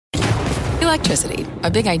Electricity,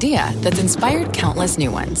 a big idea that's inspired countless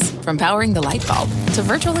new ones. From powering the light bulb to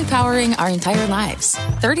virtually powering our entire lives.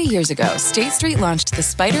 30 years ago, State Street launched the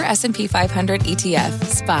Spider S&P 500 ETF,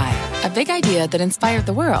 SPY. A big idea that inspired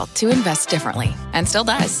the world to invest differently. And still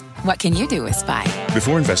does. What can you do with SPY?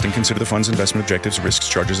 Before investing, consider the fund's investment objectives, risks,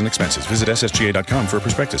 charges, and expenses. Visit ssga.com for a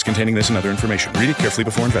prospectus containing this and other information. Read it carefully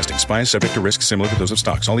before investing. SPY is subject to risks similar to those of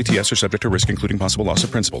stocks. All ETFs are subject to risk, including possible loss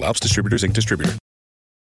of principal. Alps Distributors, Inc. Distributor.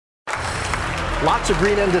 Lots of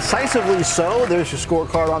green and decisively so. There's your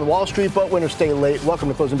scorecard on Wall Street, but winners stay late. Welcome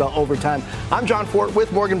to Closing Bell Overtime. I'm John Fort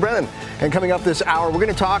with Morgan Brennan. And coming up this hour, we're going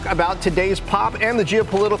to talk about today's pop and the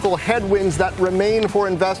geopolitical headwinds that remain for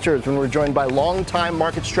investors when we're joined by longtime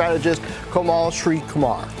market strategist Komal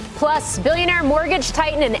Sri-Kumar. Plus, billionaire mortgage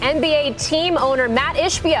titan and NBA team owner Mat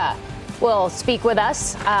Ishbia will speak with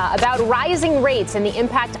us about rising rates and the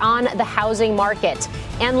impact on the housing market.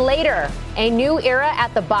 And later, a new era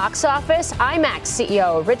at the box office. IMAX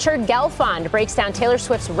CEO Richard Gelfond breaks down Taylor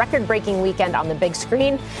Swift's record-breaking weekend on the big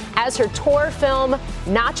screen as her tour film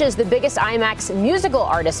notches the biggest IMAX musical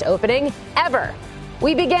artist opening ever.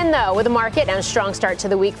 We begin, though, with the market and a strong start to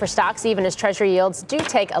the week for stocks, even as Treasury yields do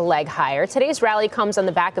take a leg higher. Today's rally comes on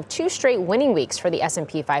the back of 2 straight winning weeks for the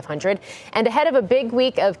S&P 500 and ahead of a big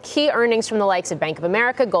week of key earnings from the likes of Bank of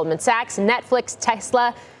America, Goldman Sachs, Netflix,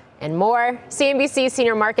 Tesla, and more. CNBC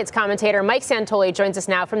senior markets commentator Mike Santoli joins us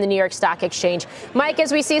now from the New York Stock Exchange. Mike,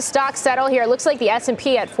 as we see stocks settle here, it looks like the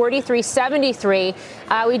S&P at 4373.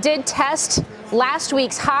 We did test last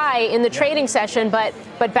week's high in the trading session, but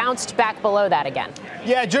bounced back below that again.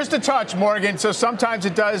 Yeah, just a touch, Morgan. So sometimes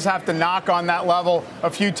it does have to knock on that level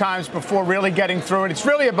a few times before really getting through it. It's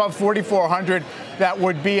really above 4,400. That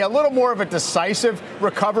would be a little more of a decisive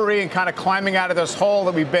recovery and kind of climbing out of this hole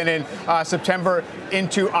that we've been in September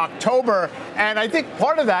into October. And I think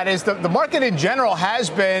part of that is the market in general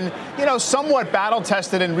has been, somewhat battle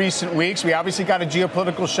tested in recent weeks. We obviously got a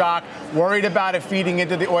geopolitical shock, worried about it feeding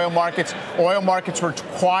into the oil markets. Oil markets were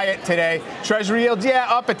quiet today. Treasury yields,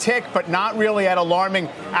 up a tick, but not really at alarming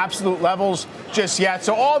absolute levels just yet.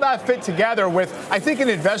 So all that fit together with, I think, an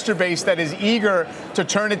investor base that is eager to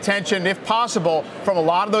turn attention, if possible, from a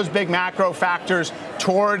lot of those big macro factors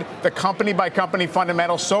toward the company-by-company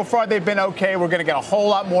fundamentals. So far, they've been okay. We're going to get a whole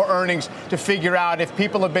lot more earnings to figure out if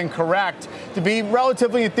people have been correct, to be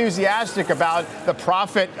relatively enthusiastic about the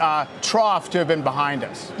profit trough to have been behind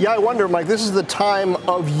us. Yeah, I wonder, Mike, this is the time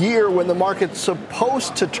of year when the market's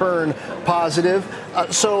supposed to turn positive.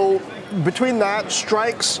 So between that,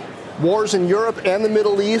 strikes, wars in Europe and the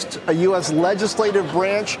Middle East, a U.S. legislative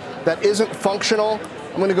branch that isn't functional.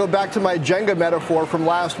 I'm going to go back to my Jenga metaphor from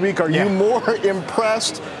last week. Are you more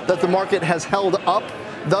impressed that the market has held up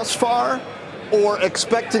thus far, or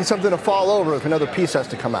expecting something to fall over if another piece has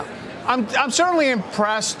to come out? I'm certainly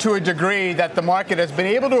impressed to a degree that the market has been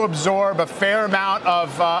able to absorb a fair amount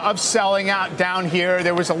of selling out down here.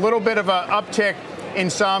 There was a little bit of an uptick in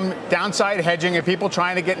some downside hedging and people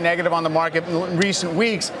trying to get negative on the market in recent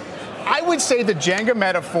weeks. I would say the Jenga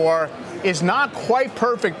metaphor is not quite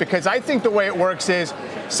perfect because I think the way it works is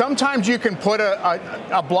sometimes you can put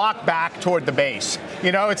a block back toward the base.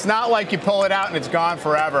 It's not like you pull it out and it's gone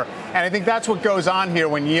forever. And I think that's what goes on here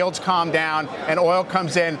when yields calm down and oil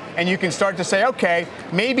comes in and you can start to say, okay,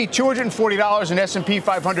 maybe $240 in S&P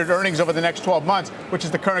 500 earnings over the next 12 months, which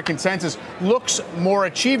is the current consensus, looks more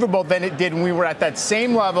achievable than it did when we were at that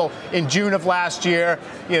same level in June of last year.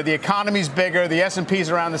 The economy's bigger. The S&P's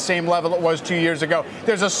around the same level it was 2 years ago.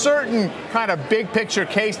 There's a certain kind of big picture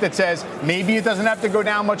case that says maybe it doesn't have to go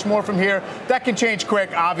down much more from here. That can change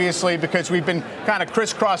quick, obviously, because we've been kind of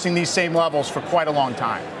crisscrossing these same levels for quite a long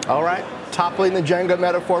time. All right. Toppling the Jenga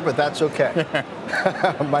metaphor, but that's okay.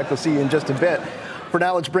 Mike, we'll see you in just a bit. For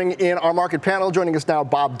now, let's bring in our market panel. Joining us now,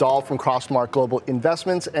 Bob Dahl from Crossmark Global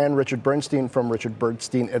Investments and Richard Bernstein from Richard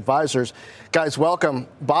Bernstein Advisors. Guys, welcome.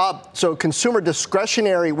 Bob, so consumer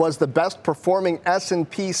discretionary was the best performing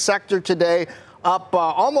S&P sector today, up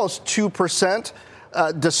almost 2%,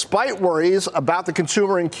 despite worries about the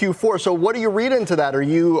consumer in Q4. So what do you read into that? Are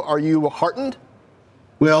you heartened?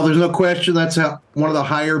 Well, there's no question that's one of the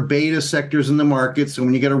higher beta sectors in the market. So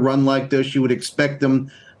when you get a run like this, you would expect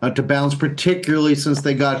them to bounce, particularly since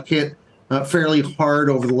they got hit fairly hard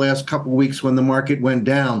over the last couple of weeks when the market went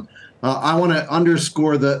down. I want to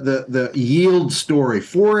underscore the yield story,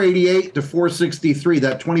 488 to 463,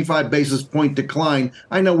 that 25 basis point decline.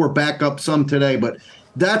 I know we're back up some today, but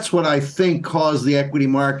that's what I think caused the equity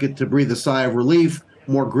market to breathe a sigh of relief.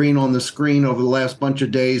 More green on the screen over the last bunch of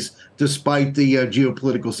days, despite the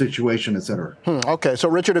geopolitical situation, et cetera. Okay, so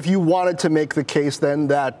Richard, if you wanted to make the case then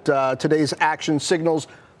that today's action signals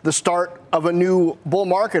the start of a new bull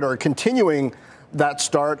market or continuing that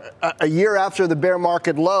start a year after the bear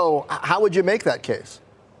market low? How would you make that case?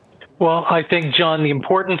 Well, I think, John, the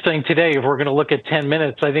important thing today, if we're going to look at 10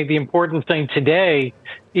 minutes, I think the important thing today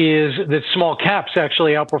is that small caps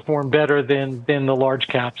actually outperform better than the large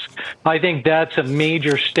caps. I think that's a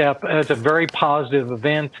major step. That's a very positive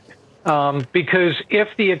event. Because if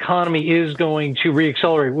the economy is going to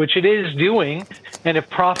reaccelerate, which it is doing, and if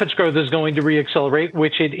profits growth is going to reaccelerate,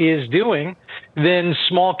 which it is doing, then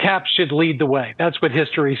small caps should lead the way. That's what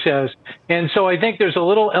history says. And so I think there's a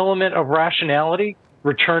little element of rationality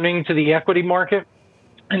returning to the equity market,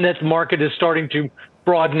 and that the market is starting to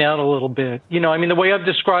broaden out a little bit. You know, I mean, the way I've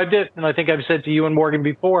described it, and I think I've said to you and Morgan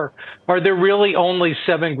before, are there really only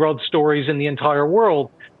 7 growth stories in the entire world?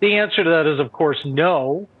 The answer to that is, of course,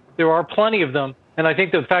 no. There are plenty of them. And I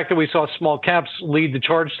think the fact that we saw small caps lead the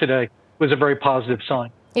charge today was a very positive sign.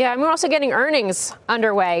 Yeah, and we're also getting earnings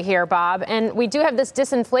underway here, Bob. And we do have this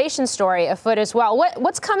disinflation story afoot as well.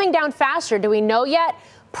 What's coming down faster? Do we know yet?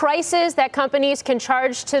 Prices that companies can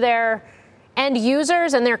charge to their end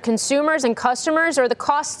users and their consumers and customers, or the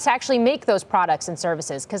costs to actually make those products and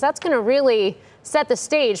services? Because that's going to really set the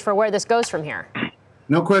stage for where this goes from here.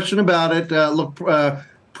 No question about it.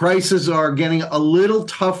 Prices are getting a little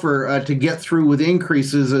tougher to get through with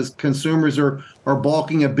increases as consumers are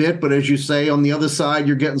balking a bit. But as you say, on the other side,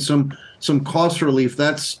 you're getting some cost relief.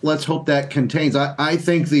 Let's hope that contains. I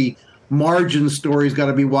think the margin story's got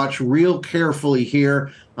to be watched real carefully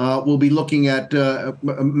here. We'll be looking at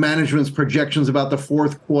management's projections about the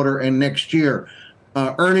fourth quarter and next year.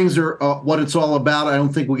 Earnings are what it's all about. I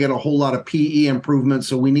don't think we get a whole lot of PE improvement,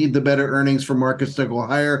 so we need the better earnings for markets to go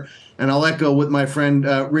higher. And I'll echo what my friend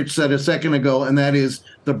Rich said a second ago, and that is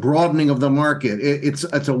the broadening of the market.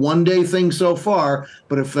 It's a one-day thing so far,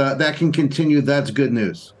 but if that can continue, that's good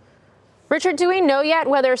news. Richard, do we know yet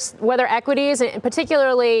whether equities, and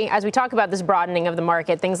particularly as we talk about this broadening of the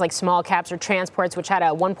market, things like small caps or transports, which had a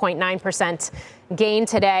 1.9% gain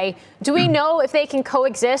today, do we know if they can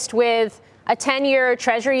coexist with a 10-year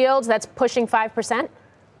Treasury yield that's pushing 5%?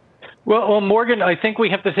 Well, Morgan, I think we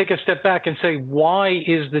have to take a step back and say, why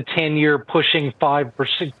is the 10-year pushing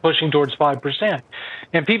towards 5%?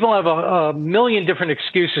 And people have a million different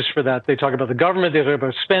excuses for that. They talk about the government, they talk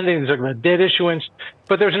about spending, they talk about debt issuance,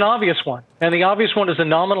 but there's an obvious one. And the obvious one is the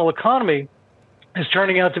nominal economy is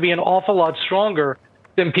turning out to be an awful lot stronger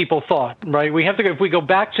than people thought, right? If we go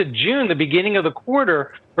back to June, the beginning of the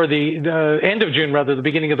quarter, or the end of June, rather, the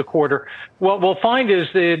beginning of the quarter, what we'll find is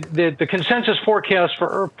that the consensus forecast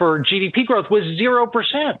for GDP growth was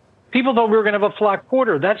 0%. People thought we were going to have a flat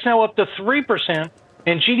quarter. That's now up to 3%,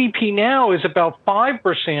 and GDP now is about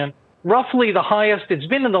 5%, roughly the highest it's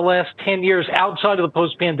been in the last 10 years outside of the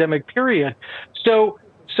post-pandemic period. So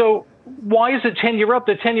why is the 10-year up?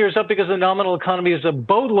 The 10-year is up because the nominal economy is a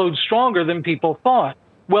boatload stronger than people thought.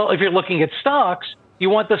 Well, if you're looking at stocks, you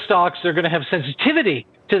want the stocks that are going to have sensitivity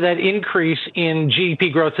to that increase in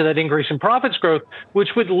GDP growth, to that increase in profits growth,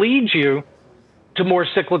 which would lead you to more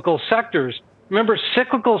cyclical sectors. Remember,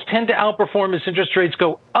 cyclicals tend to outperform as interest rates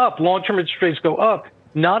go up, long-term interest rates go up,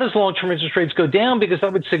 not as long-term interest rates go down, because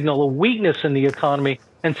that would signal a weakness in the economy,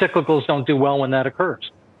 and cyclicals don't do well when that occurs.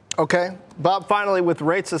 Okay. Bob, finally, with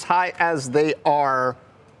rates as high as they are,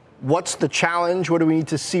 what's the challenge? What do we need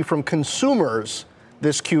to see from consumers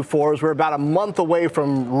this Q4 as we're about a month away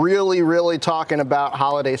from really, really talking about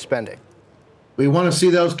holiday spending? We want to see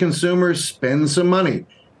those consumers spend some money.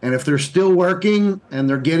 And if they're still working and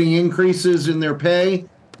they're getting increases in their pay,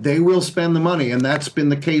 they will spend the money. And that's been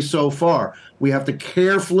the case so far. We have to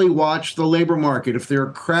carefully watch the labor market. If there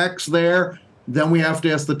are cracks there, then we have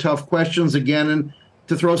to ask the tough questions again. And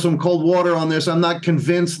to throw some cold water on this, I'm not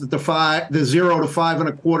convinced that the 0 to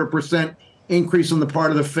 5.25% increase on the part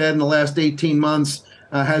of the Fed in the last 18 months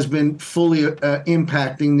has been fully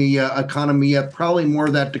impacting the economy yet. Probably more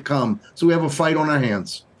of that to come. So we have a fight on our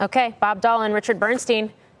hands. Okay, Bob Dahl and Richard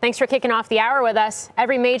Bernstein, thanks for kicking off the hour with us.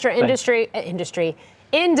 Every major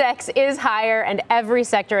index is higher, and every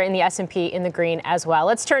sector in the S&P in the green as well.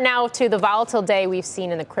 Let's turn now to the volatile day we've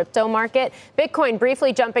seen in the crypto market. Bitcoin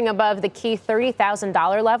briefly jumping above the key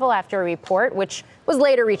 $30,000 level after a report, which was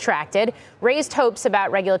later retracted, raised hopes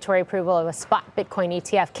about regulatory approval of a spot Bitcoin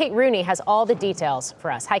ETF. Kate Rooney has all the details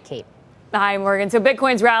for us. Hi, Kate. Hi, Morgan. So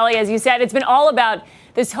Bitcoin's rally, as you said, it's been all about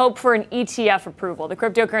this hope for an ETF approval. The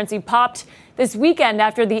cryptocurrency popped this weekend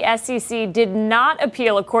after the SEC did not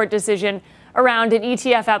appeal a court decision around an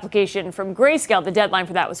ETF application from Grayscale. The deadline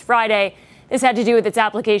for that was Friday. This had to do with its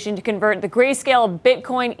application to convert the Grayscale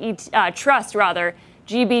Bitcoin Trust,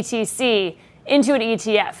 GBTC, into an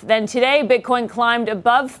ETF. Then today, Bitcoin climbed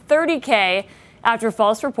above 30K after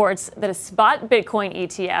false reports that a spot Bitcoin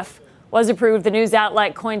ETF was approved. The news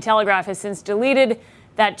outlet Cointelegraph has since deleted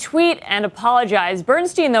that tweet and apologized.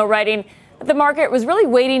 Bernstein, though, writing that the market was really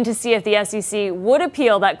waiting to see if the SEC would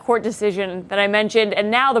appeal that court decision that I mentioned.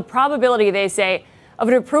 And now the probability, they say, of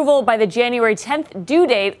an approval by the January 10th due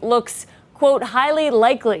date looks, quote, highly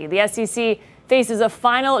likely. The SEC faces a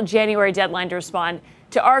final January deadline to respond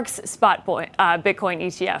to ARK's spot Bitcoin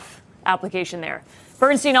ETF application there.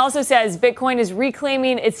 Bernstein also says Bitcoin is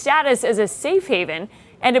reclaiming its status as a safe haven,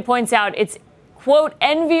 and it points out its, quote,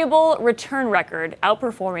 enviable return record,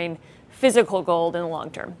 outperforming physical gold in the long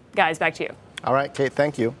term. Guys, back to you. All right, Kate,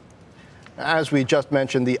 thank you. As we just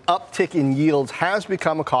mentioned, the uptick in yields has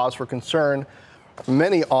become a cause for concern for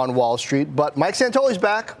many on Wall Street. But Mike Santoli's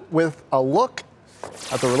back with a look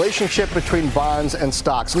at the relationship between bonds and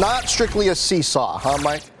stocks. Not strictly a seesaw, huh,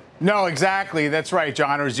 Mike? No, exactly. That's right,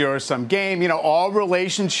 John, or zero-sum game. You know, all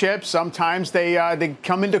relationships, sometimes they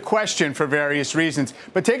come into question for various reasons.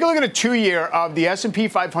 But take a look at a 2-year of the S&P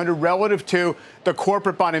 500 relative to the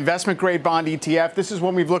corporate bond, investment grade bond ETF. This is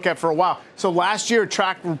one we've looked at for a while. So last year it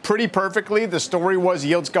tracked pretty perfectly. The story was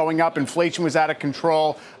yields going up, inflation was out of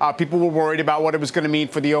control. People were worried about what it was going to mean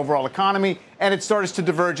for the overall economy, and it starts to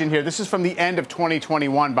diverge in here. This is from the end of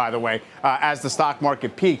 2021, by the way, as the stock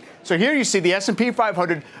market peaked. So here you see the S&P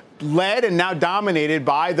 500 led and now dominated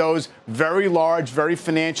by those very large, very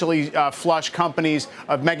financially flush companies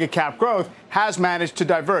of mega cap growth, has managed to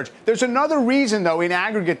diverge. There's another reason, though, in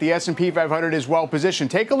aggregate, the S&P 500 is well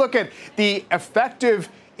positioned. Take a look at the effective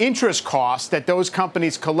interest costs that those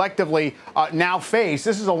companies collectively now face.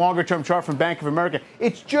 This is a longer-term chart from Bank of America.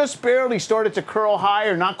 It's just barely started to curl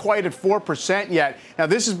higher, not quite at 4% yet. Now,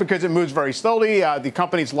 this is because it moves very slowly. The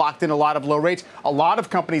company's locked in a lot of low rates. A lot of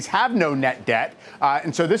companies have no net debt,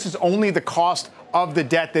 and so this is only the cost of the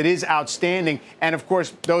debt that is outstanding. And, of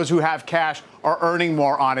course, those who have cash are earning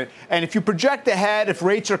more on it. And if you project ahead, if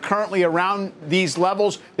rates are currently around these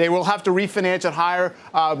levels, they will have to refinance at higher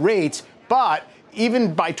rates. But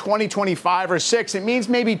even by 2025 or 6, it means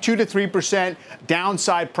maybe 2 to 3%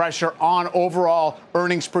 downside pressure on overall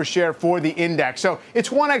earnings per share for the index. So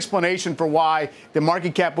it's one explanation for why the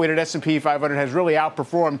market cap weighted S&P 500 has really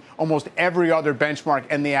outperformed almost every other benchmark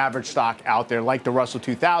and the average stock out there, like the Russell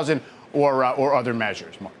 2000 or other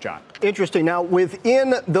measures. John. Interesting. Now,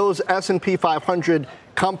 within those S&P 500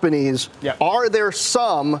 companies, are there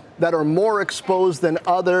some that are more exposed than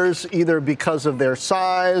others, either because of their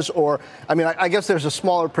size or, I guess there's a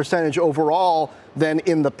smaller percentage overall than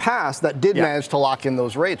in the past that did manage to lock in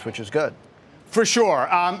those rates, which is good. For sure.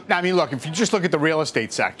 Look, if you just look at the real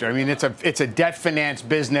estate sector, it's a debt finance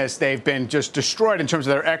business. They've been just destroyed in terms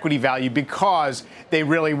of their equity value because they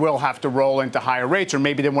really will have to roll into higher rates, or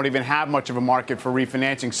maybe they won't even have much of a market for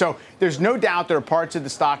refinancing. So there's no doubt there are parts of the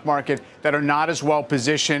stock market that are not as well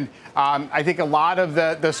positioned. I think a lot of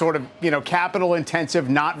the sort of, capital intensive,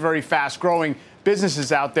 not very fast growing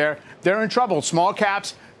businesses out there, they're in trouble. Small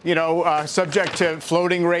caps, subject to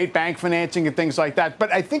floating rate bank financing and things like that.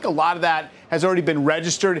 But I think a lot of that has already been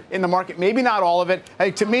registered in the market. Maybe not all of it.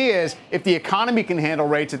 To me is, if the economy can handle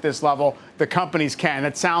rates at this level, the companies can.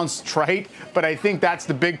 That sounds trite, but I think that's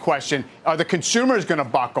the big question. Are the consumers going to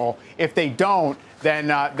buckle? If they don't,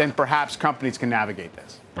 then perhaps companies can navigate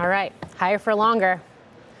this. All right. Higher for longer.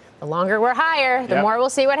 The longer we're higher, the more we'll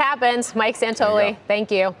see what happens. Mike Santoli,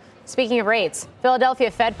 thank you. Speaking of rates,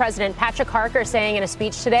 Philadelphia Fed President Patrick Harker saying in a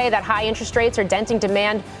speech today that high interest rates are denting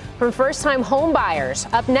demand from first-time home buyers.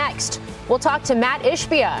 Up next, we'll talk to Mat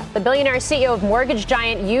Ishbia, the billionaire CEO of mortgage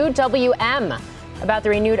giant UWM, about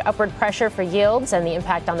the renewed upward pressure for yields and the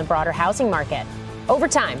impact on the broader housing market.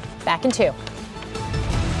 Overtime, back in 2.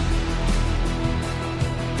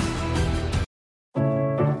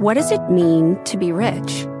 What does it mean to be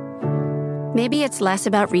rich? Maybe it's less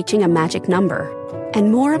about reaching a magic number and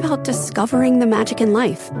more about discovering the magic in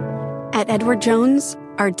life. At Edward Jones,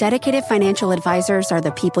 our dedicated financial advisors are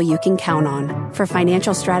the people you can count on for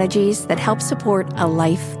financial strategies that help support a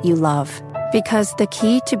life you love. Because the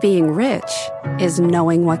key to being rich is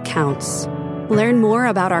knowing what counts. Learn more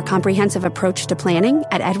about our comprehensive approach to planning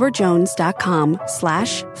at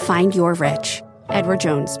edwardjones.com/findyourrich. Edward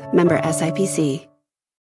Jones, member SIPC.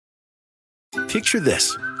 Picture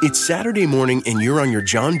this. It's Saturday morning and you're on your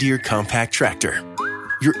John Deere compact tractor.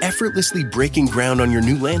 You're effortlessly breaking ground on your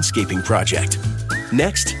new landscaping project.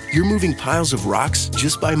 Next, you're moving piles of rocks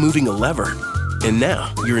just by moving a lever. And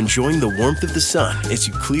now, you're enjoying the warmth of the sun as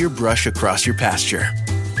you clear brush across your pasture.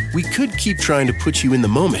 We could keep trying to put you in the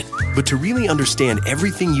moment, but to really understand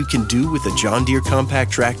everything you can do with a John Deere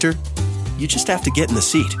compact tractor, you just have to get in the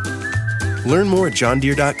seat. Learn more at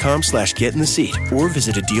johndeere.com/get in the seat or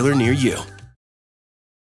visit a dealer near you.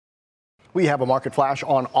 We have a market flash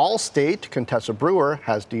on Allstate. Contessa Brewer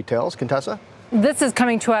has details. Contessa? This is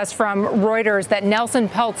coming to us from Reuters that Nelson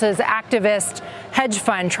Peltz's activist hedge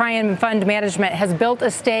fund, Triumph Fund Management, has built a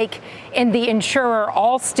stake in the insurer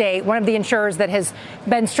Allstate, one of the insurers that has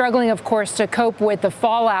been struggling, of course, to cope with the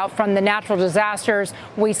fallout from the natural disasters.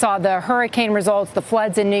 We saw the hurricane results, the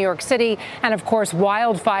floods in New York City, and, of course,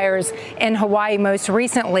 wildfires in Hawaii most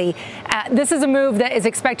recently. This is a move that is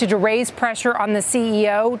expected to raise pressure on the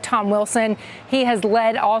CEO, Tom Wilson. He has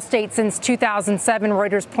led Allstate since 2007,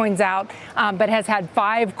 Reuters points out, but has had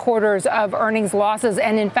 5 quarters of earnings losses.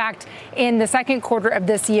 And in fact, in the second quarter of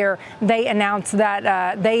this year, they announced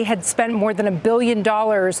that they had spent more than $1 billion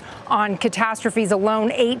on catastrophes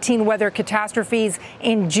alone, 18 weather catastrophes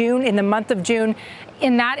in June, in the month of June.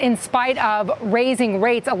 In spite of raising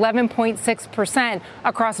rates 11.6%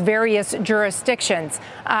 across various jurisdictions.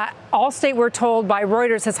 Allstate, we're told by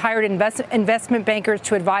Reuters, has hired investment bankers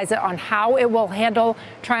to advise it on how it will handle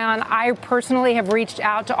Trion. I personally have reached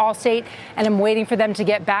out to Allstate and am waiting for them to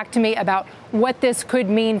get back to me about what this could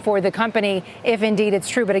mean for the company, if indeed it's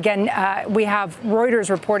true. But again, we have Reuters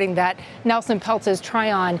reporting that Nelson Peltz's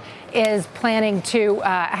Trion is planning to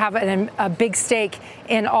have a big stake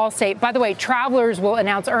in Allstate. By the way, Travelers will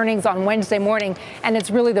announce earnings on Wednesday morning, and it's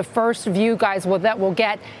really the first view, guys, that we'll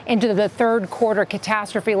get into the third quarter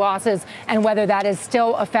catastrophe losses and whether that is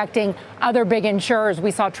still affecting other big insurers.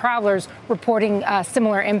 We saw Travelers reporting a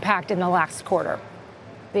similar impact in the last quarter.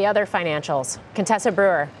 The other financials. Contessa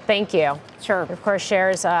Brewer, thank you. Sure. Of course,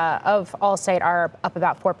 shares of Allstate are up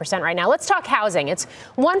about 4% right now. Let's talk housing. It's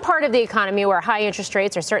one part of the economy where high interest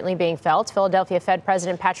rates are certainly being felt. Philadelphia Fed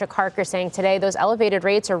President Patrick Harker saying today those elevated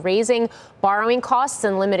rates are raising borrowing costs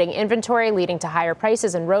and limiting inventory, leading to higher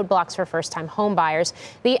prices and roadblocks for first-time home buyers.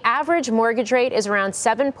 The average mortgage rate is around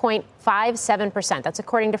 7.57%. That's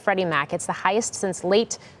according to Freddie Mac. It's the highest since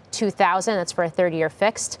late 2000. That's for a 30-year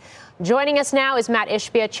fixed. Joining us now is Mat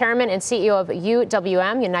Ishbia, Chairman and CEO of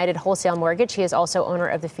UWM, United Wholesale Mortgage. He is also owner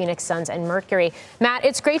of the Phoenix Suns and Mercury. Matt,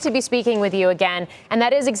 it's great to be speaking with you again. And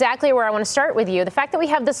that is exactly where I want to start with you. The fact that we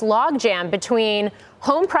have this logjam between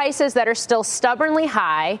home prices that are still stubbornly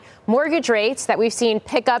high, mortgage rates that we've seen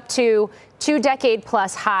pick up to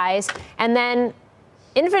 2-decade-plus highs, and then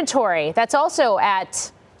inventory that's also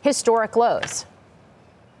at historic lows.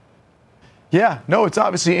 Yeah, no, it's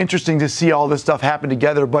obviously interesting to see all this stuff happen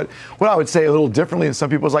together. But what I would say a little differently than some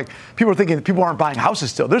people is, like, people are thinking that people aren't buying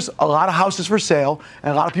houses still. There's a lot of houses for sale,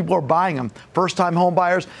 and a lot of people are buying them. First-time home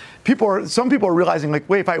buyers. Some people are realizing, like,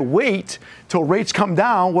 wait, if I wait till rates come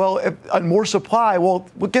down, and more supply, well,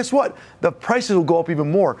 guess what? The prices will go up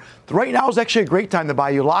even more. Right now is actually a great time to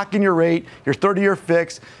buy. You lock in your rate, your 30-year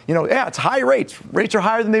fix. It's high rates. Rates are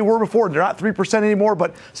higher than they were before. They're not 3% anymore,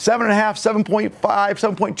 but 7.5, 7.5,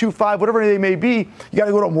 7.25, whatever they may be. You got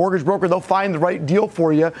to go to a mortgage broker. They'll find the right deal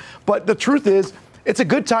for you. But the truth is, it's a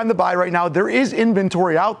good time to buy right now. There is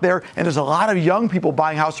inventory out there, and there's a lot of young people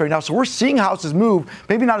buying houses right now. So we're seeing houses move,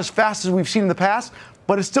 maybe not as fast as we've seen in the past,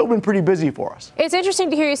 but it's still been pretty busy for us. It's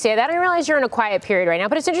interesting to hear you say that. I realize you're in a quiet period right now,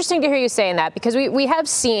 but it's interesting to hear you saying that because we have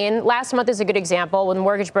seen, last month is a good example, with the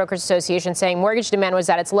Mortgage Brokers Association saying mortgage demand was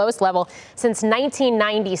at its lowest level since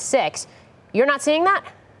 1996. You're not seeing that?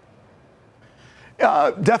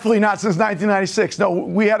 Definitely not since 1996. No,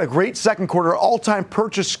 we had a great second quarter, all-time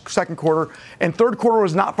purchase second quarter, and third quarter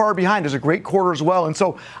was not far behind. It was a great quarter as well. And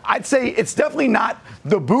so I'd say it's definitely not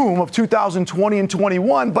the boom of 2020 and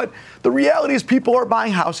 21, but the reality is people are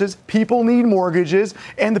buying houses, people need mortgages,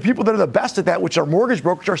 and the people that are the best at that, which are mortgage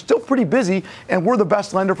brokers, are still pretty busy, and we're the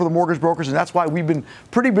best lender for the mortgage brokers, and that's why we've been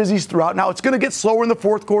pretty busy throughout. Now, it's going to get slower in the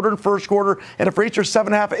fourth quarter and first quarter, and if rates are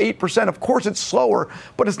 7.5%, 8%, of course it's slower,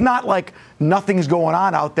 but it's not like nothing's going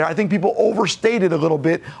on out there. I think people overstated a little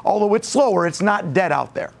bit. Although it's slower, it's not dead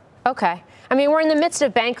out there. Okay. I mean, we're in the midst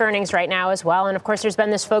of bank earnings right now as well. And of course, there's been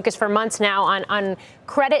this focus for months now on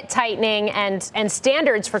credit tightening and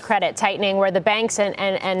standards for credit tightening, where the banks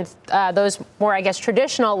and those more, I guess,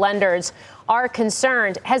 traditional lenders are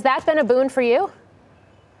concerned. Has that been a boon for you?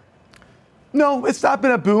 No, it's not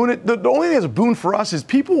been a boon. The only thing that's a boon for us is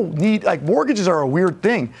people need, like, mortgages are a weird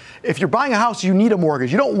thing. If you're buying a house, you need a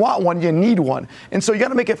mortgage. You don't want one, you need one. And so you got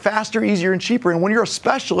to make it faster, easier, and cheaper. And when you're a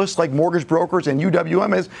specialist like mortgage brokers and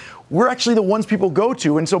UWM is, we're actually the ones people go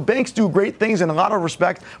to. And so banks do great things in a lot of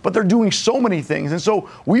respects, but they're doing so many things. And so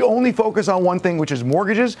we only focus on one thing, which is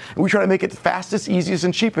mortgages. And we try to make it the fastest, easiest,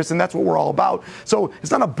 and cheapest. And that's what we're all about. So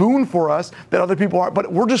it's not a boon for us that other people aren't,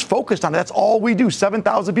 but we're just focused on it. That's all we do.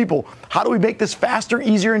 7,000 people. How do we make this faster,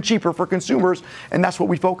 easier, and cheaper for consumers? And that's what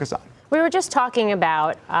we focus on. We were just talking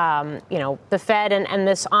about, the Fed and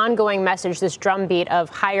this ongoing message, this drumbeat of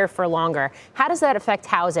higher for longer. How does that affect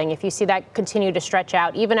housing if you see that continue to stretch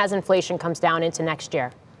out, even as inflation comes down into next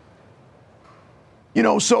year?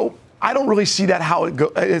 So I don't really see that how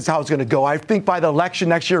it's going to go. I think by the election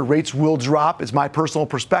next year, rates will drop. It's my personal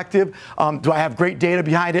perspective. Do I have great data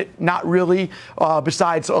behind it? Not really,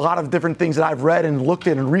 besides a lot of different things that I've read and looked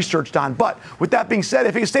at and researched on. But with that being said,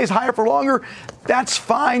 if it stays higher for longer, that's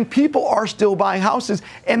fine. People are still buying houses.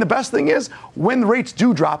 And the best thing is when the rates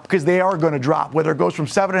do drop, because they are going to drop, whether it goes from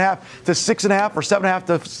 7.5 to 6.5 or 7.5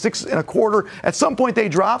 to 6.25, at some point they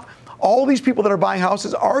drop. All these people that are buying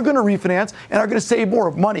houses are going to refinance and are going to save more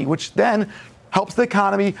money, which then helps the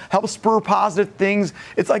economy, helps spur positive things.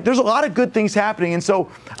 It's like there's a lot of good things happening. And so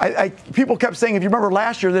people kept saying, if you remember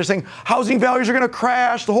last year, they're saying housing values are going to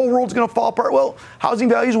crash, the whole world's going to fall apart. Well, housing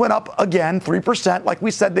values went up again, 3%, like we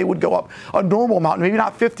said they would go up a normal amount, maybe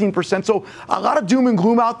not 15%. So a lot of doom and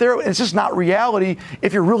gloom out there. And it's just not reality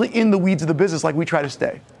if you're really in the weeds of the business like we try to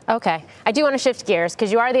stay. Okay. I do want to shift gears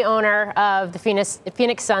because you are the owner of the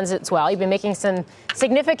Phoenix Suns as well. You've been making some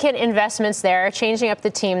significant investments there, changing up the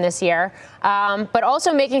team this year, but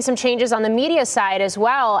also making some changes on the media side as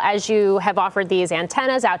well, as you have offered these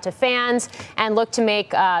antennas out to fans and look to make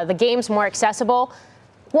the games more accessible.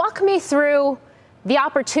 Walk me through the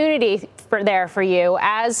opportunity for you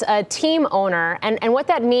as a team owner and what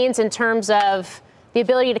that means in terms of the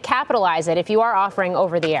ability to capitalize it if you are offering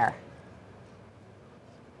over the air.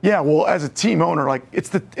 Yeah, well, as a team owner, it's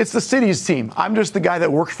the city's team. I'm just the guy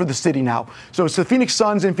that works for the city now. So it's the Phoenix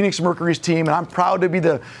Suns and Phoenix Mercury's team, and I'm proud to be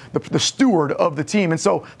the steward of the team. And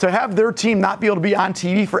so to have their team not be able to be on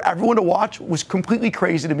TV for everyone to watch was completely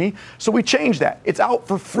crazy to me. So we changed that. It's out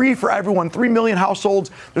for free for everyone, 3 million households.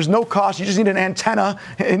 There's no cost. You just need an antenna,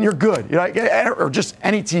 and you're good. Or just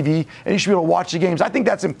any TV, and you should be able to watch the games. I think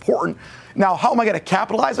that's important. Now, how am I going to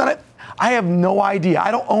capitalize on it? I have no idea.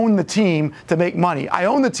 I don't own the team to make money. I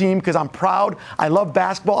own the team because I'm proud. I love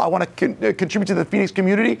basketball. I want to contribute to the Phoenix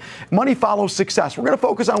community. Money follows success. We're going to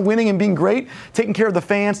focus on winning and being great, taking care of the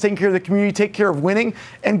fans, taking care of the community, take care of winning,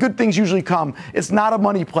 and good things usually come. It's not a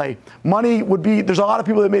money play. Money would be, there's a lot of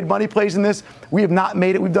people that made money plays in this. We have not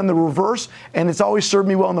made it. We've done the reverse, and it's always served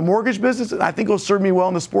me well in the mortgage business, and I think it'll serve me well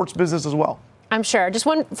in the sports business as well. I'm sure. Just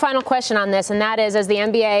one final question on this, and that is, as the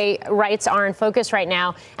NBA rights are in focus right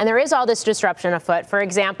now, and there is all this disruption afoot. For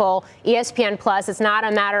example, ESPN Plus, it's not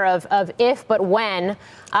a matter of if, but when.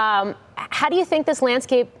 How do you think this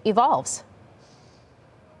landscape evolves?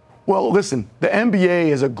 Well, listen, the NBA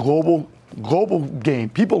is a global game.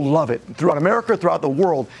 People love it throughout America, throughout the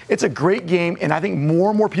world. It's a great game, and I think more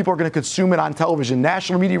and more people are going to consume it on television.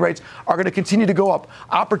 National media rights are going to continue to go up.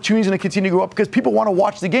 Opportunities are going to continue to go up because people want to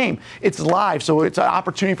watch the game. It's live, so it's an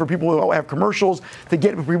opportunity for people who have commercials to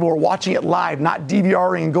get people who are watching it live, not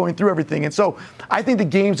DVRing and going through everything. And so I think the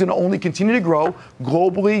game's going to only continue to grow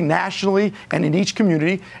globally, nationally, and in each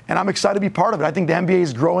community, and I'm excited to be part of it. I think the NBA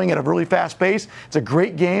is growing at a really fast pace. It's a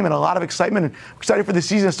great game and a lot of excitement, and I'm excited for the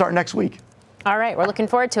season to start next week. All right, we're looking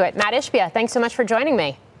forward to it. Mat Ishbia, thanks so much for joining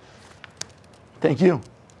me. Thank you.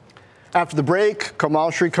 After the break,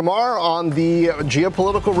 Komal Sri-Kumar on the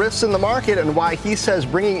geopolitical risks in the market and why he says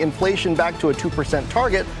bringing inflation back to a 2%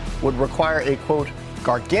 target would require a, quote,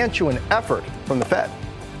 gargantuan effort from the Fed.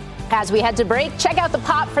 As we head to break, check out the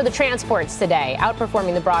pop for the transports today,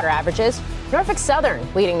 outperforming the broader averages. Norfolk Southern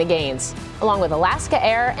leading the gains, along with Alaska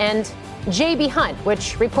Air and J.B. Hunt,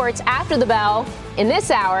 which reports after the bell in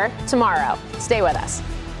this hour tomorrow. Stay with us.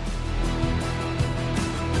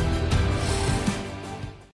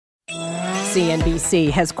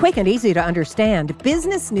 CNBC has quick and easy to understand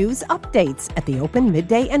business news updates at the open,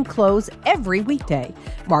 midday, and close every weekday.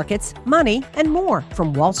 Markets, money, and more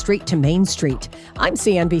from Wall Street to Main Street. I'm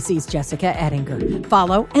CNBC's Jessica Ettinger.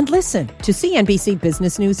 Follow and listen to CNBC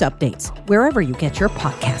Business News Updates wherever you get your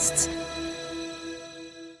podcasts.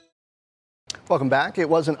 Welcome back. It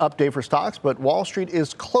was an update for stocks, but Wall Street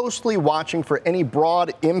is closely watching for any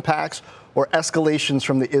broad impacts or escalations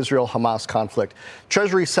from the Israel-Hamas conflict.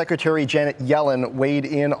 Treasury Secretary Janet Yellen weighed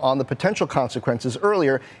in on the potential consequences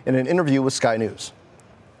earlier in an interview with Sky News.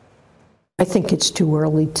 I think it's too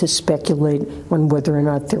early to speculate on whether or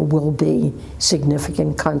not there will be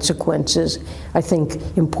significant consequences. I think,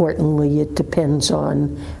 importantly, it depends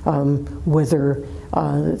on whether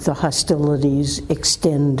the hostilities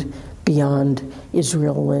extend beyond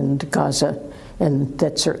Israel and Gaza, and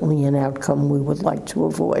that's certainly an outcome we would like to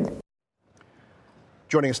avoid.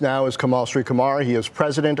 Joining us now is Komal Sri-Kumar. He is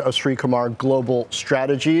president of Sri-Kumar Global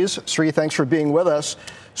Strategies. Sri, thanks for being with us.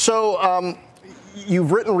 So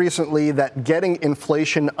you've written recently that getting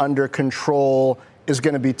inflation under control is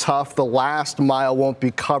going to be tough. The last mile won't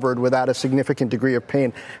be covered without a significant degree of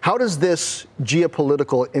pain. How does this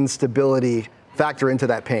geopolitical instability factor into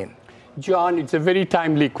that pain? John, it's a very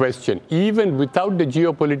timely question. Even without the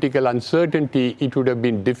geopolitical uncertainty, it would have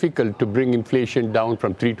been difficult to bring inflation down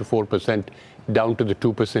from 3 to 4% down to the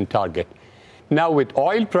 2% target. Now, with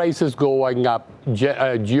oil prices going up,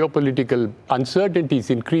 geopolitical uncertainties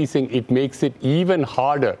increasing, it makes it even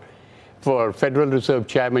harder for Federal Reserve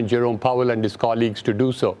Chairman Jerome Powell and his colleagues to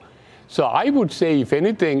do so. So I would say, if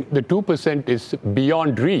anything, the 2% is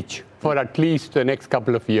beyond reach for at least the next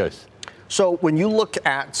couple of years. So when you look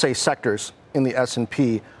at, say, sectors in the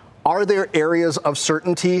S&P, are there areas of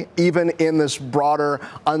certainty, even in this broader,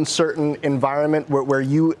 uncertain environment, where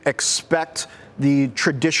you expect the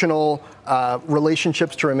traditional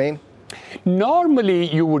relationships to remain?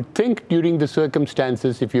 Normally, you would think during the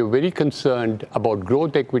circumstances, if you're very concerned about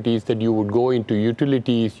growth equities, that you would go into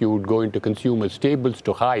utilities, you would go into consumer staples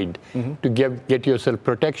to hide, to get yourself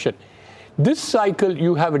protection. This cycle,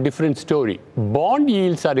 you have a different story. Bond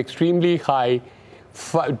yields are extremely high.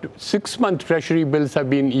 6-month Treasury bills have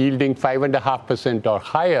been yielding 5.5% or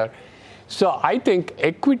higher. So I think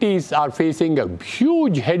equities are facing a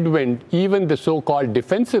huge headwind, even the so-called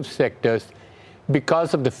defensive sectors,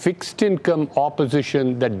 because of the fixed income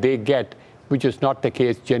opposition that they get, which is not the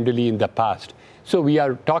case generally in the past. So we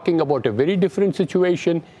are talking about a very different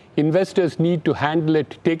situation. Investors need to handle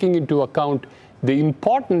it, taking into account the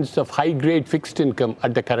importance of high-grade fixed income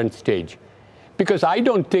at the current stage. Because I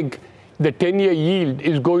don't think the 10-year yield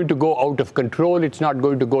is going to go out of control. It's not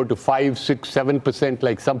going to go to 5, 6, 7%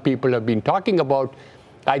 like some people have been talking about.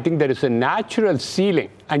 I think there is a natural ceiling.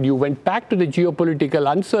 And you went back to the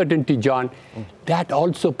geopolitical uncertainty, John. That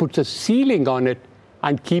also puts a ceiling on it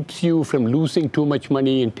and keeps you from losing too much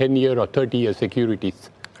money in 10-year or 30-year securities.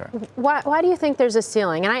 Why do you think there's a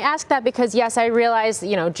ceiling? And I ask that because, yes, I realize,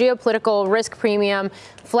 geopolitical risk premium,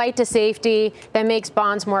 flight to safety, that makes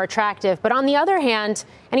bonds more attractive. But on the other hand,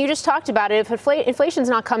 and you just talked about it, if inflation's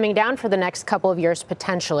not coming down for the next couple of years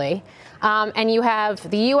potentially, and you have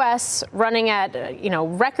the U.S. running at,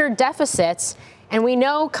 record deficits, and we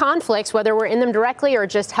know conflicts, whether we're in them directly or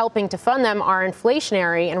just helping to fund them, are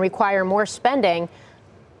inflationary and require more spending.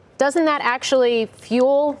 Doesn't that actually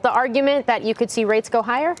fuel the argument that you could see rates go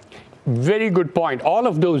higher? Very good point. All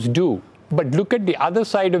of those do. But look at the other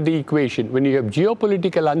side of the equation. When you have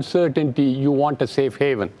geopolitical uncertainty, you want a safe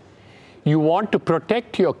haven. You want to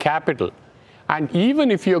protect your capital. And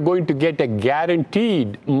even if you're going to get a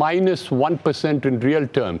guaranteed minus 1% in real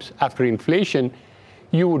terms after inflation,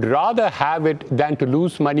 you would rather have it than to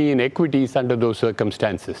lose money in equities under those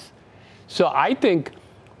circumstances. So I think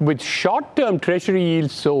with short-term Treasury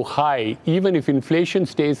yields so high, even if inflation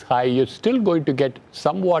stays high, you're still going to get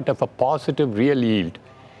somewhat of a positive real yield.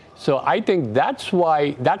 So I think that's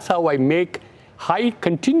how I make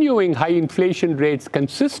continuing high inflation rates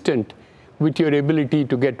consistent with your ability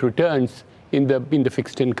to get returns in the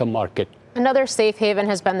fixed income market. Another safe haven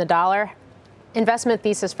has been the dollar. Investment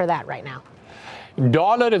thesis for that right now?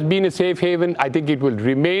 Dollar has been a safe haven. I think it will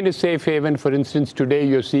remain a safe haven. For instance, today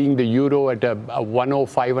you're seeing the euro at a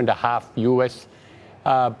 105.5 US,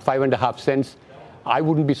 5.5 cents. I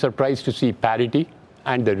wouldn't be surprised to see parity.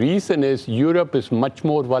 And the reason is Europe is much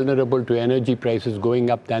more vulnerable to energy prices going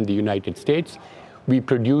up than the United States. We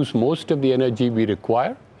produce most of the energy we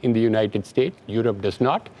require in the United States. Europe does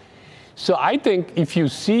not. So I think if you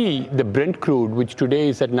see the Brent crude, which today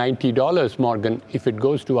is at $90, Morgan, if it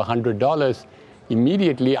goes to $100,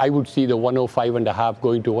 immediately, I would see the 105.5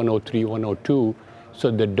 going to 103, 102.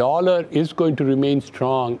 So the dollar is going to remain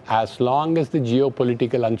strong as long as the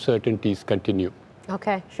geopolitical uncertainties continue.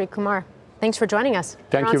 Okay, Sri-Kumar, thanks for joining us.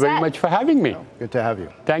 Thank you very much for having me. Good to have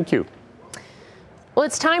you. Thank you. Well,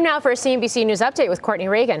 it's time now for a CNBC News Update with Courtney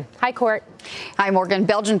Reagan. Hi, Court. Hi, Morgan.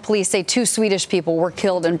 Belgian police say 2 Swedish people were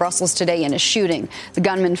killed in Brussels today in a shooting. The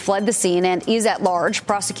gunman fled the scene and is at large.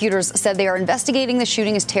 Prosecutors said they are investigating the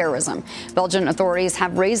shooting as terrorism. Belgian authorities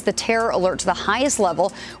have raised the terror alert to the highest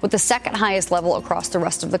level, with the second highest level across the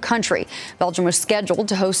rest of the country. Belgium was scheduled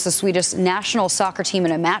to host the Swedish national soccer team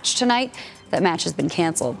in a match tonight. That match has been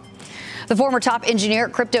canceled. The former top engineer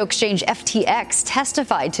at crypto exchange FTX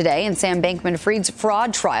testified today in Sam Bankman-Fried's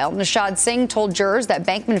fraud trial. Nishad Singh told jurors that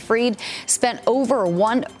Bankman-Fried spent over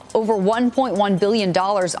 $1.1 billion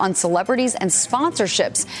on celebrities and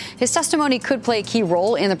sponsorships. His testimony could play a key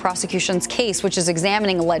role in the prosecution's case, which is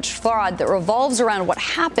examining alleged fraud that revolves around what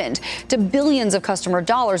happened to billions of customer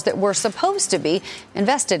dollars that were supposed to be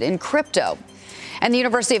invested in crypto. And the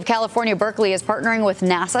University of California, Berkeley is partnering with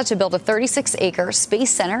NASA to build a 36-acre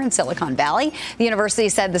space center in Silicon Valley. The university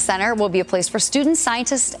said the center will be a place for students,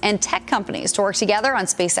 scientists, and tech companies to work together on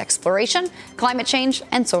space exploration, climate change,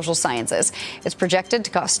 and social sciences. It's projected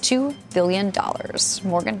to cost $2 billion.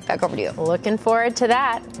 Morgan, back over to you. Looking forward to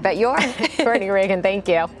that. Bet you are. Courtney Reagan, thank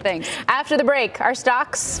you. Thanks. After the break, are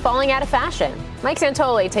stocks falling out of fashion? Mike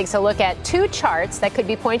Santoli takes a look at two charts that could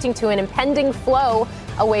be pointing to an impending flow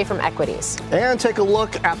away from equities. And take a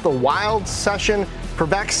look at the wild session for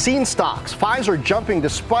vaccine stocks. Pfizer jumping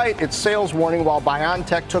despite its sales warning, while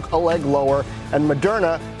BioNTech took a leg lower and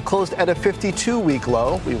Moderna closed at a 52-week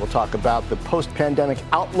low. We will talk about the post-pandemic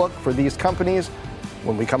outlook for these companies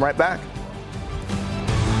when we come right back.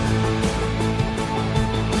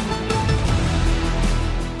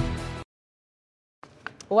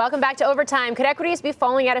 Welcome back to Overtime. Could equities be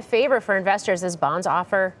falling out of favor for investors as bonds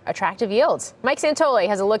offer attractive yields? Mike Santoli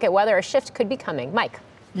has a look at whether a shift could be coming. Mike.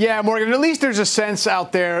 Yeah, Morgan, at least there's a sense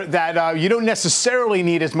out there that you don't necessarily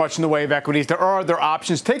need as much in the way of equities. There are other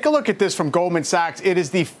options. Take a look at this from Goldman Sachs. It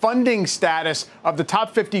is the funding status of the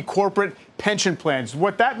top 50 corporate pension plans.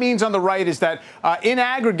 What that means on the right is that in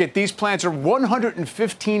aggregate, these plans are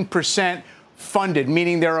 115% funded,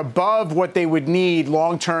 meaning they're above what they would need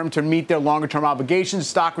long-term to meet their longer-term obligations.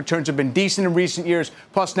 Stock returns have been decent in recent years.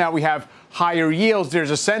 Plus, now we have higher yields.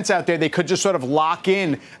 There's a sense out there they could just sort of lock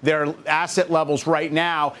in their asset levels right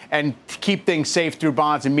now and keep things safe through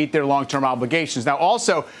bonds and meet their long-term obligations. Now,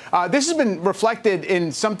 also, this has been reflected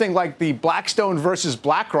in something like the Blackstone versus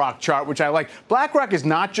BlackRock chart, which I like. BlackRock is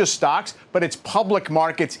not just stocks, but it's public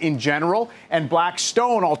markets in general. And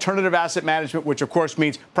Blackstone, alternative asset management, which of course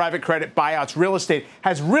means private credit, buyouts, real estate,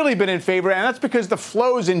 has really been in favor. And that's because the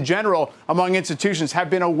flows in general among institutions have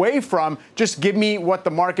been away from just give me what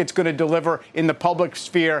the market's going to deliver in the public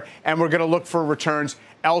sphere, and we're going to look for returns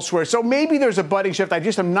elsewhere. So maybe there's a budding shift. I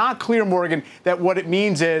just am not clear, Morgan, that what it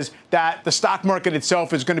means is that the stock market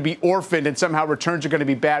itself is going to be orphaned and somehow returns are going to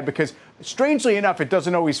be bad, because strangely enough, it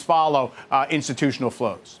doesn't always follow institutional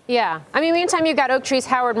flows. Yeah. I mean, meantime, you've got Oaktree's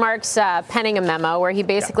Howard Marks penning a memo where he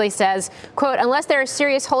basically says, quote, unless there are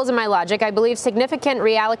serious holes in my logic, I believe significant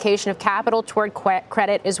reallocation of capital toward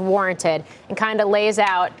credit is warranted, and kind of lays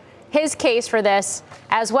out his case for this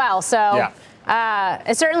as well. So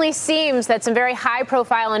it certainly seems that some very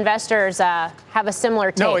high-profile investors have a similar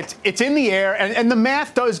take. No, it's in the air, and the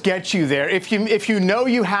math does get you there. If you know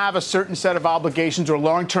you have a certain set of obligations or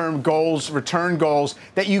long-term goals, return goals,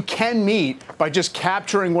 that you can meet by just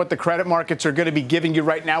capturing what the credit markets are going to be giving you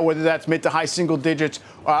right now, whether that's mid to high single digits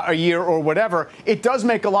a year or whatever, it does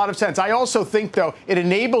make a lot of sense. I also think, though, it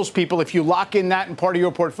enables people, if you lock in that in part of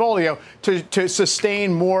your portfolio, to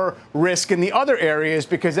sustain more risk in the other areas,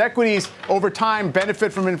 because equities over time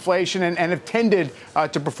benefit from inflation and have tended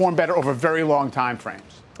to perform better over very long time frames.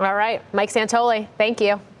 All right. Mike Santoli, thank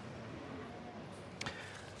you.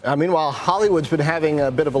 Meanwhile, Hollywood's been having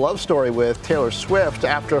a bit of a love story with Taylor Swift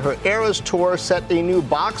after her Eras tour set a new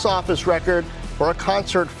box office record for a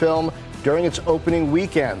concert film during its opening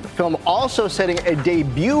weekend. The film also setting a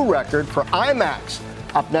debut record for IMAX.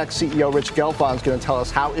 Up next, CEO Richard Gelfond is going to tell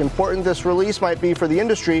us how important this release might be for the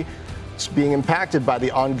industry. It's being impacted by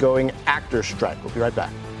the ongoing actor strike. We'll be right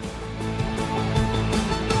back.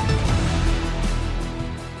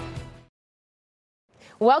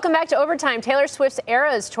 Welcome back to Overtime. Taylor Swift's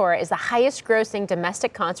Eras Tour is the highest-grossing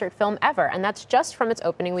domestic concert film ever, and that's just from its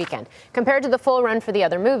opening weekend. Compared to the full run for the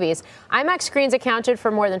other movies, IMAX screens accounted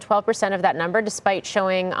for more than 12% of that number, despite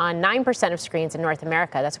showing on 9% of screens in North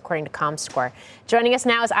America. That's according to ComScore. Joining us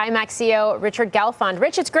now is IMAX CEO Richard Gelfond.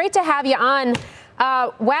 Rich, it's great to have you on.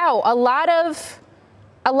 Wow, a lot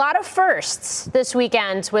of firsts this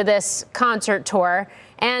weekend with this concert tour,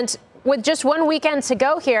 and with just one weekend to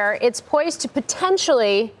go here, it's poised to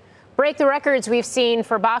potentially break the records we've seen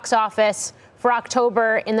for box office for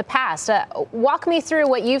October in the past. Walk me through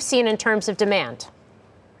what you've seen in terms of demand.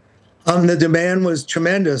 The demand was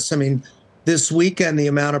tremendous. I mean, this weekend, the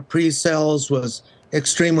amount of pre-sales was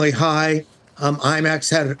extremely high. IMAX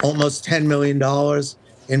had almost $10 million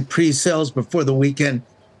in pre-sales before the weekend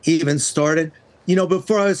even started. You know,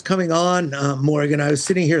 before I was coming on, Morgan, I was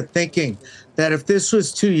sitting here thinking that if this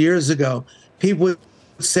was 2 years ago, people would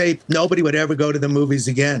say nobody would ever go to the movies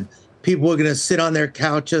again. People were going to sit on their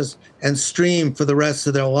couches and stream for the rest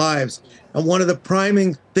of their lives. And one of the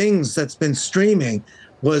priming things that's been streaming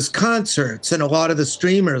was concerts. And a lot of the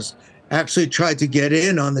streamers actually tried to get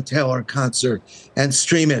in on the Taylor concert and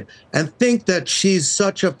stream it. And think that she's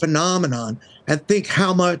such a phenomenon, and think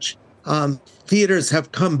how much theaters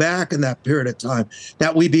have come back in that period of time,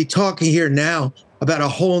 that we'd be talking here now about a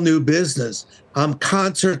whole new business.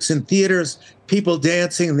 Concerts in theaters, people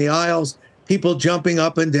dancing in the aisles, people jumping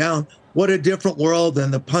up and down. What a different world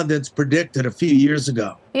than the pundits predicted a few years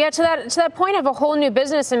ago. Yeah, to that point of a whole new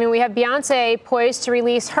business, I mean, we have Beyonce poised to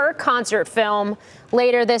release her concert film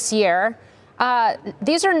later this year.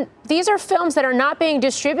 These are films that are not being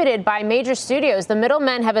distributed by major studios. The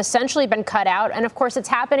middlemen have essentially been cut out. And of course, it's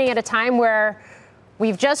happening at a time where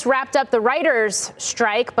we've just wrapped up the writers'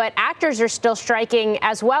 strike, but actors are still striking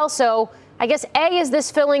as well. So I guess, A, is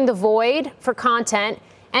this filling the void for content?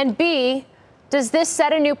 And B, does this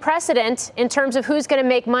set a new precedent in terms of who's going to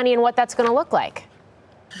make money and what that's going to look like?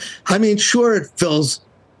 I mean, sure, it fills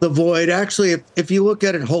the void. Actually, if you look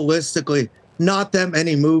at it holistically, not that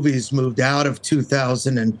many movies moved out of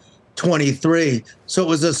 2023. So it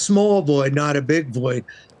was a small void, not a big void.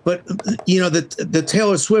 But, you know, the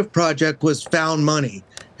Taylor Swift project was found money,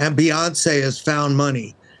 and Beyonce has found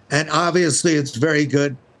money. And obviously, it's very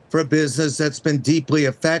good for a business that's been deeply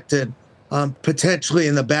affected, potentially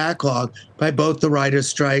in the backlog, by both the writer's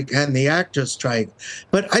strike and the actor's strike.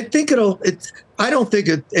 But I think I don't think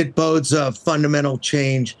it bodes a fundamental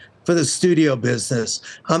change for the studio business.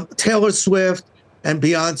 Taylor Swift and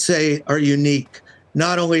Beyonce are unique.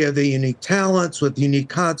 Not only are they unique talents with unique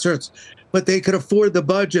concerts, but they could afford the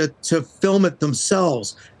budget to film it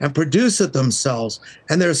themselves and produce it themselves.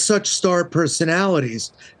 And they're such star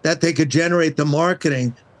personalities that they could generate the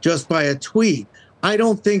marketing just by a tweet. I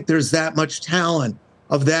don't think there's that much talent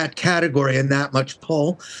of that category and that much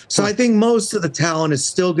pull. So I think most of the talent is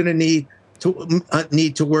still going to need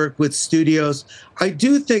to work with studios. I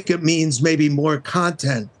do think it means maybe more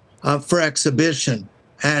content for exhibition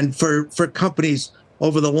and for companies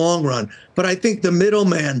over the long run. But I think the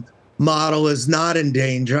middleman model is not in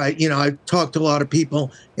danger. I talk to a lot of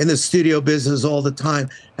people in the studio business all the time,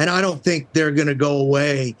 and I don't think they're going to go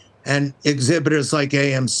away, and exhibitors like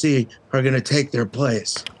AMC are going to take their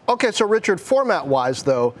place. Okay, so Richard, format-wise,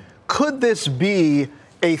 though, could this be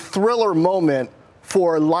a thriller moment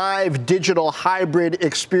for live digital hybrid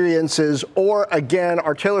experiences? Or again,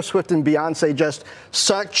 are Taylor Swift and Beyonce just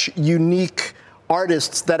such unique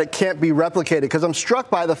artists that it can't be replicated? Because I'm struck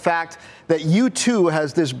by the fact that U2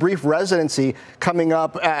 has this brief residency coming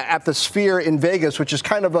up at the Sphere in Vegas, which is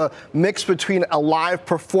kind of a mix between a live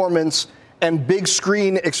performance and big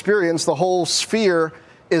screen experience. The whole Sphere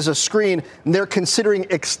is a screen, and they're considering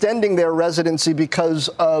extending their residency because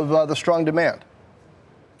of the strong demand.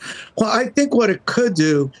 Well, I think what it could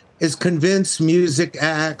do is convince music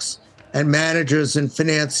acts and managers and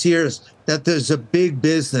financiers that there's a big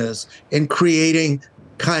business in creating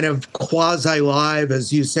kind of quasi-live,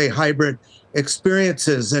 as you say, hybrid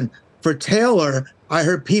experiences. And for Taylor, I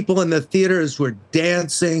heard people in the theaters were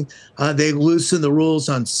dancing. They loosened the rules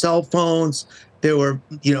on cell phones. They were,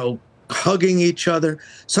 hugging each other.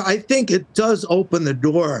 So I think it does open the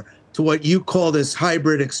door to what you call this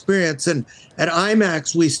hybrid experience. And at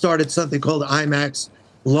IMAX, we started something called IMAX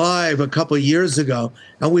Live a couple of years ago,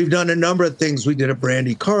 and we've done a number of things. We did a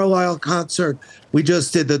Brandi Carlile concert. We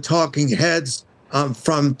just did the Talking Heads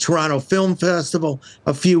from Toronto Film Festival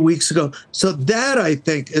a few weeks ago. So that, I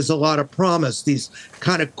think, is a lot of promise, these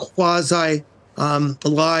kind of quasi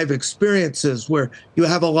live experiences where you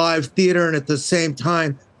have a live theater and at the same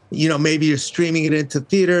time, maybe you're streaming it into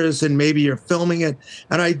theaters and maybe you're filming it.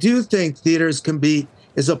 And I do think theaters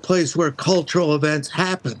is a place where cultural events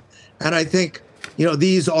happen. And I think,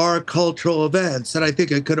 these are cultural events, and I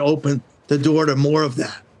think it could open the door to more of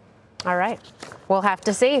that. All right. We'll have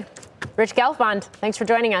to see. Rich Gelfond, thanks for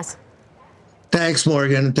joining us. Thanks,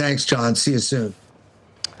 Morgan, and thanks, John. See you soon.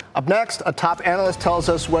 Up next, a top analyst tells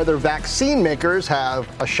us whether vaccine makers have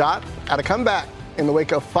a shot at a comeback in the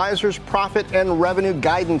wake of Pfizer's profit and revenue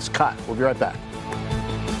guidance cut. We'll be right back.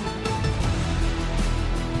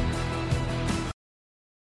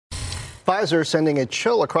 Pfizer sending a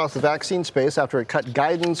chill across the vaccine space after it cut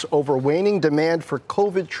guidance over waning demand for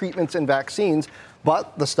COVID treatments and vaccines.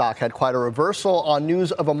 But the stock had quite a reversal on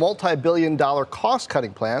news of a multi-billion-dollar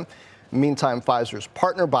cost-cutting plan. Meantime, Pfizer's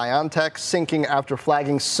partner BioNTech sinking after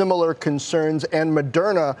flagging similar concerns, and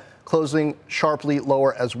Moderna closing sharply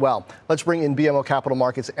lower as well. Let's bring in BMO Capital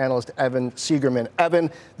Markets analyst Evan Seigerman. Evan,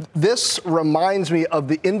 this reminds me of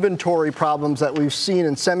the inventory problems that we've seen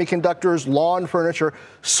in semiconductors, lawn furniture,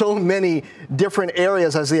 so many different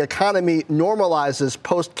areas as the economy normalizes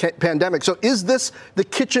post-pandemic. So is this the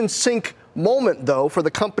kitchen sink moment, though, for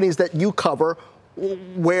the companies that you cover,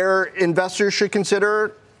 where investors should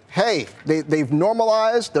consider, hey, they've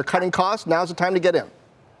normalized, they're cutting costs, now's the time to get in?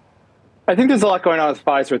 I think there's a lot going on with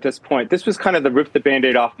Pfizer at this point. This was kind of the rip the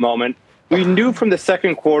Band-Aid off moment. We knew from the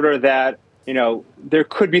second quarter that there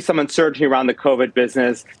could be some uncertainty around the COVID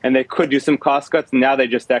business and they could do some cost cuts. And now they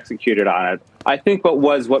just executed on it. I think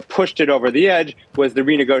what pushed it over the edge was the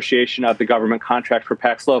renegotiation of the government contract for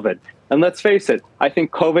Paxlovid. And let's face it, I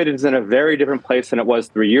think COVID is in a very different place than it was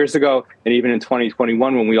 3 years ago. And even in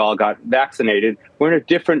 2021, when we all got vaccinated, we're in a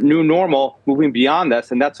different new normal moving beyond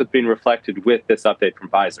this. And that's what's being reflected with this update from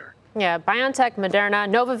Pfizer. Yeah, BioNTech, Moderna,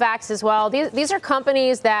 Novavax as well. These are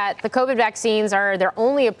companies that the COVID vaccines are their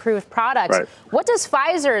only approved products. Right. What does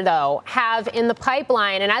Pfizer, though, have in the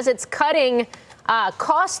pipeline? And as it's cutting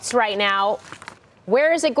costs right now,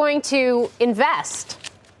 where is it going to invest?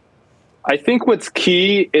 I think what's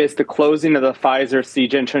key is the closing of the Pfizer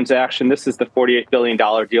Seagen transaction. This is the $48 billion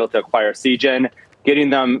deal to acquire Seagen,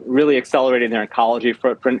 getting them really accelerating their oncology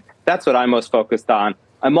footprint. That's what I'm most focused on.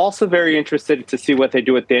 I'm also very interested to see what they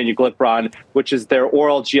do with danuglipron, which is their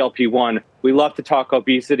oral GLP-1. We love to talk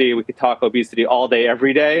obesity. We could talk obesity all day,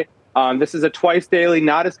 every day. This is a twice daily,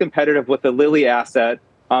 not as competitive with the Lilly asset.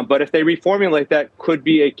 But if they reformulate that, could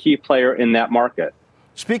be a key player in that market.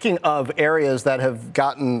 Speaking of areas that have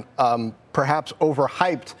gotten perhaps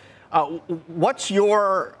overhyped, how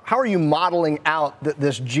are you modeling out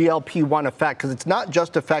this GLP-1 effect? Because it's not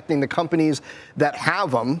just affecting the companies that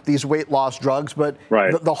have them, these weight loss drugs, but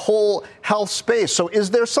the whole health space. So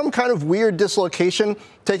is there some kind of weird dislocation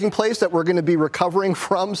taking place that we're going to be recovering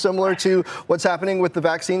from, similar to what's happening with the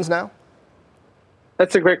vaccines now?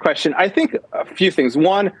 That's a great question. I think a few things.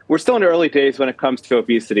 One, we're still in the early days when it comes to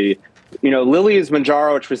obesity. Lilly's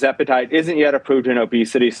Mounjaro, tirzepatide, isn't yet approved in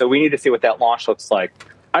obesity, so we need to see what that launch looks like.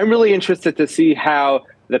 I'm really interested to see how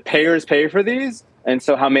the payers pay for these, and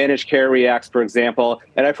so how managed care reacts, for example.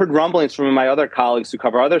 And I've heard rumblings from my other colleagues who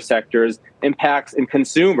cover other sectors, impacts in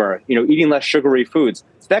consumer, eating less sugary foods.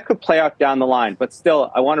 So that could play out down the line. But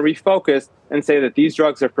still, I want to refocus and say that these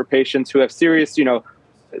drugs are for patients who have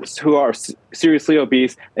who are seriously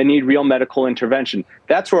obese and need real medical intervention.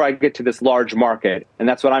 That's where I get to this large market, and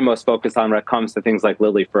that's what I'm most focused on when it comes to things like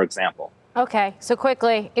Lilly, for example. Okay, so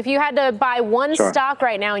quickly, if you had to buy one stock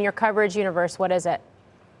right now in your coverage universe, what is it?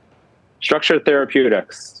 Structured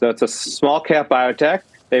Therapeutics. So it's a small cap biotech.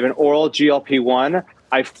 They have an oral GLP-1.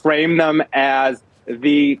 I frame them as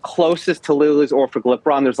the closest to Lilly's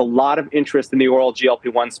orforglipron. There's a lot of interest in the oral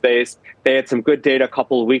GLP-1 space. They had some good data a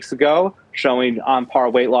couple of weeks ago showing on par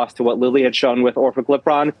weight loss to what Lilly had shown with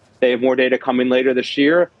orforglipron. They have more data coming later this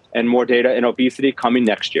year and more data in obesity coming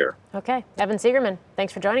next year. Okay, Evan Seigerman,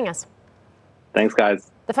 thanks for joining us. Thanks,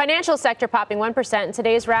 guys. The financial sector popping 1% in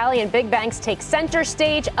today's rally, and big banks take center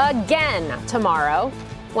stage again tomorrow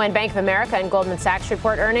when Bank of America and Goldman Sachs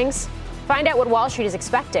report earnings. Find out what Wall Street is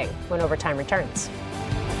expecting when overtime returns.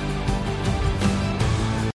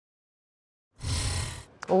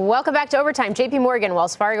 Welcome back to Overtime. JP Morgan,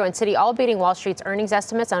 Wells Fargo, and Citi all beating Wall Street's earnings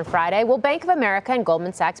estimates on Friday. Will Bank of America and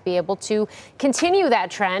Goldman Sachs be able to continue that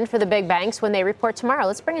trend for the big banks when they report tomorrow?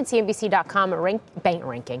 Let's bring in CNBC.com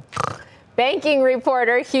banking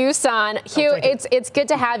reporter Hugh Son. Hugh, it's good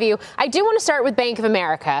to have you. I do want to start with Bank of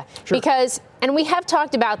America because, and we have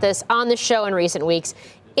talked about this on the show in recent weeks,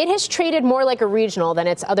 it has traded more like a regional than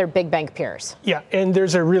its other big bank peers. Yeah, and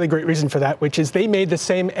there's a really great reason for that, which is they made the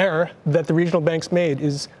same error that the regional banks made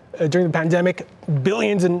is during the pandemic,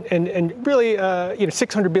 billions and really,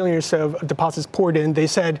 600 billion or so of deposits poured in. They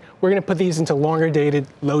said, we're going to put these into longer dated,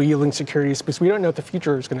 low yielding securities because we don't know what the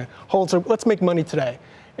future is going to hold. So let's make money today.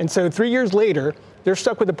 And so 3 years later, they're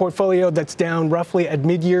stuck with a portfolio that's down roughly at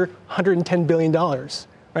mid-year $110 billion,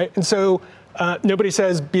 right? And so nobody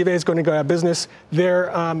says BofA is going to go out of business.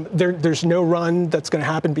 There's no run that's going to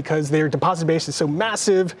happen because their deposit base is so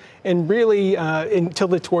massive and really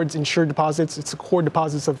tilted towards insured deposits. It's the core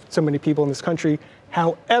deposits of so many people in this country.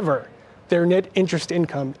 However, their net interest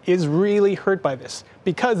income is really hurt by this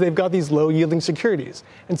because they've got these low-yielding securities.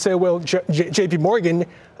 And so, J.P. Morgan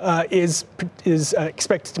is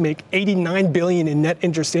expected to make $89 billion in net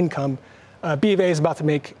interest income. BofA is about to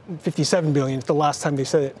make $57 billion. It's the last time they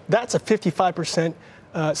said it. That's a 55%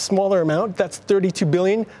 smaller amount. That's $32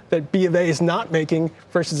 billion that BofA is not making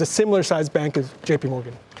versus a similar-sized bank as J.P.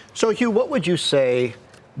 Morgan. So, Hugh, what would you say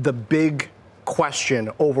the big question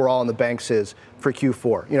overall in the banks is for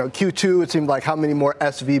Q4? Q2, it seemed like how many more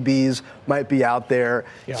SVBs might be out there.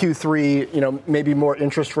 Yeah. Q3, maybe more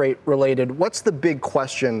interest rate related. What's the big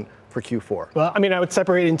question for Q4? Well, I would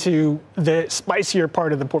separate into the spicier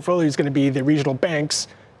part of the portfolio is going to be the regional banks.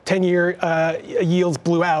 10-year yields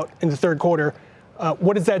blew out in the third quarter.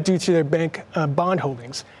 What does that do to their bank bond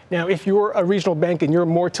holdings? Now, if you're a regional bank and you're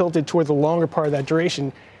more tilted toward the longer part of that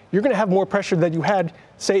duration, you're going to have more pressure than you had,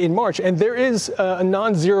 say, in March. And there is a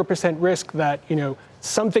non-0% risk that,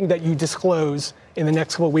 something that you disclose in the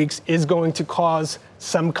next couple of weeks is going to cause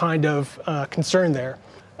some kind of concern there.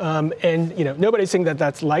 And nobody's saying that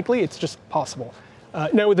that's likely. It's just possible.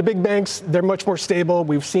 Now, with the big banks, they're much more stable.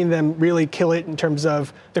 We've seen them really kill it in terms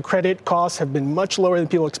of the credit costs have been much lower than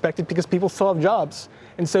people expected because people still have jobs.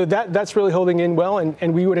 And so that's really holding in well.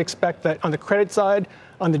 And we would expect that on the credit side,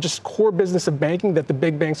 on the just core business of banking, that the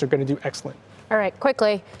big banks are going to do excellent. All right,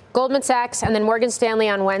 quickly, Goldman Sachs and then Morgan Stanley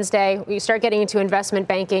on Wednesday. We start getting into investment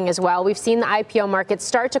banking as well. We've seen the IPO market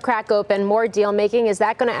start to crack open, more deal making. Is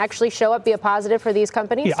that going to actually show up, be a positive for these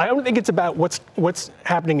companies? Yeah, I don't think it's about what's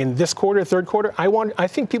happening in this quarter, third quarter. I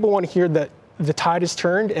think people want to hear that the tide has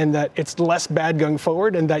turned and that it's less bad going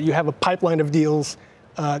forward and that you have a pipeline of deals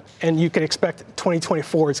and you can expect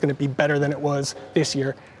 2024 is going to be better than it was this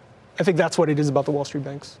year. I think that's what it is about the Wall Street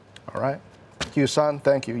banks. All right. Hugh Son,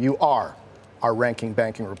 thank you. You are our ranking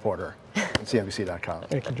banking reporter on CNBC.com.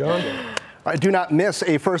 Thank you, John. All right, do not miss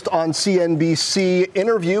a first on CNBC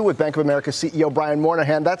interview with Bank of America CEO Brian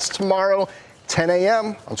Moynihan. That's tomorrow, 10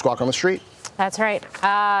 a.m. on Squawk on the Street. That's right.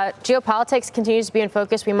 Geopolitics continues to be in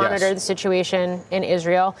focus. We monitor the situation in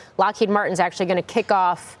Israel. Lockheed Martin's actually going to kick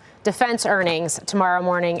off defense earnings tomorrow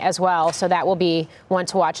morning as well. So that will be one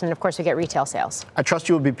to watch. And then, of course, we get retail sales. I trust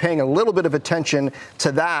you will be paying a little bit of attention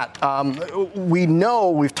to that. We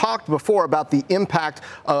know we've talked before about the impact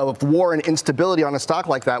of war and instability on a stock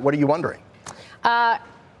like that. What are you wondering?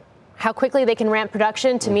 How quickly they can ramp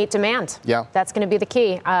production to meet demand. Yeah. That's going to be the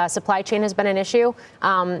key. Supply chain has been an issue.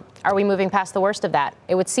 Are we moving past the worst of that?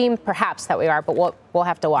 It would seem perhaps that we are, but we'll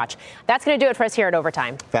have to watch. That's going to do it for us here at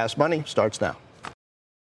Overtime. Fast Money starts now.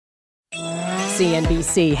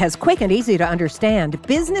 CNBC has quick and easy to understand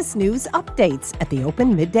business news updates at the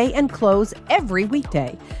open, midday, and close every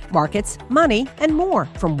weekday. Markets, money, and more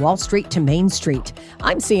from Wall Street to Main Street.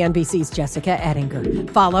 I'm CNBC's Jessica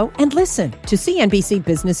Ettinger. Follow and listen to CNBC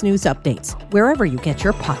Business News Updates wherever you get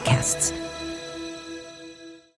your podcasts.